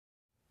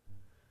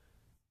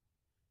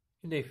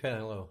Good day,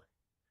 fellow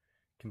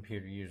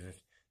computer users.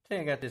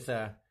 Today I got this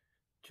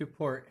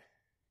 2-port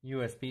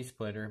USB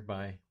splitter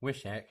by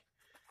WISHACC.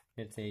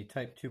 It's a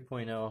Type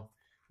 2.0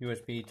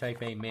 USB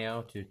Type A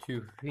male to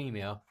 2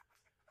 female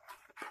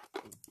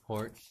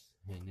ports,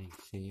 and you can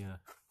see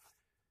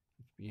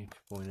USB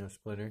 2.0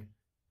 splitter.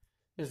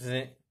 This is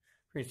it.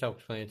 Pretty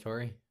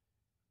self-explanatory.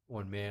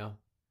 1 male,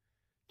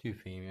 2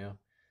 female.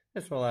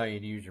 This will allow you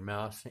to use your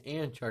mouse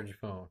and charge your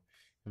phone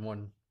in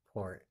one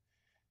port.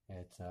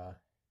 It's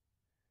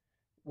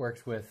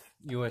works with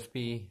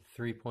USB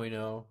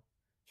 3.0,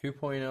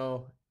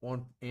 2.0,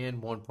 1,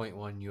 and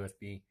 1.1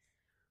 USB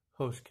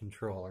host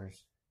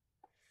controllers.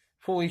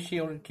 Fully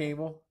shielded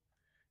cable,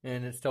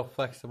 and it's still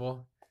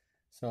flexible.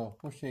 So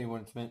we'll show you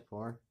what it's meant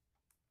for.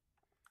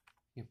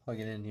 You plug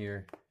it into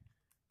your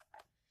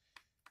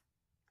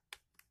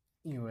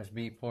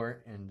USB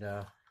port, and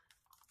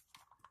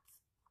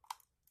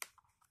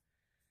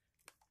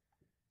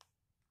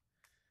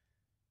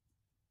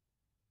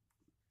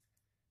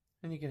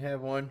you can have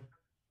one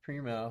for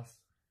your mouse.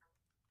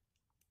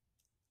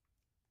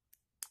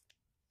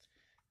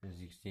 As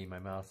you can see, my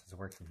mouse is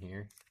working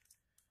here.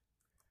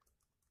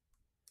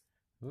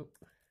 Oop.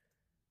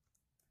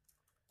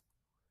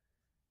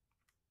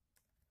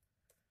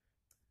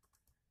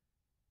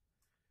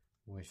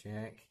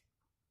 WISHACC.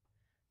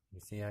 You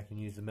see I can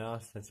use the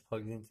mouse that's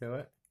plugged into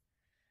it.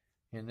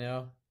 And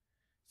now,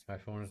 so my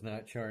phone is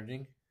not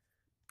charging.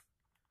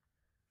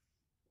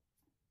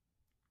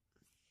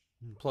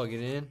 And plug it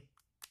in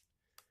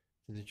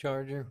to the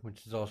charger,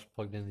 which is also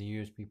plugged in the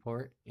USB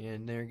port,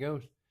 and there it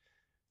goes.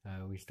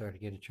 We start to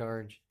get a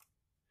charge.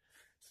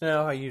 So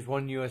now I use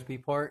one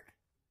USB port,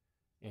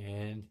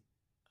 and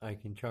I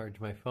can charge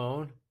my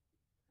phone.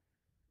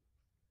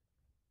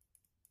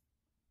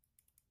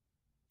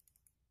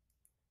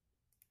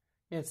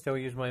 And still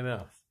use my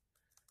mouse.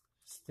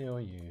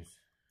 Still use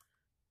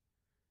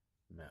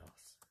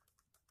mouse.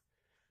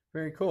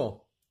 Very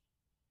cool.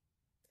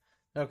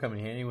 That'll come in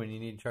handy when you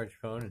need to charge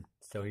your phone and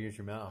still use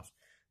your mouse.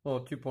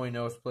 Little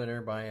 2.0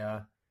 splitter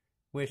by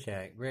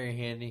WISHACC. Very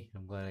handy.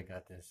 I'm glad I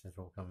got this. This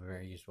will come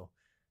very useful.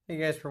 Thank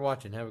you guys for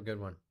watching. Have a good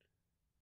one.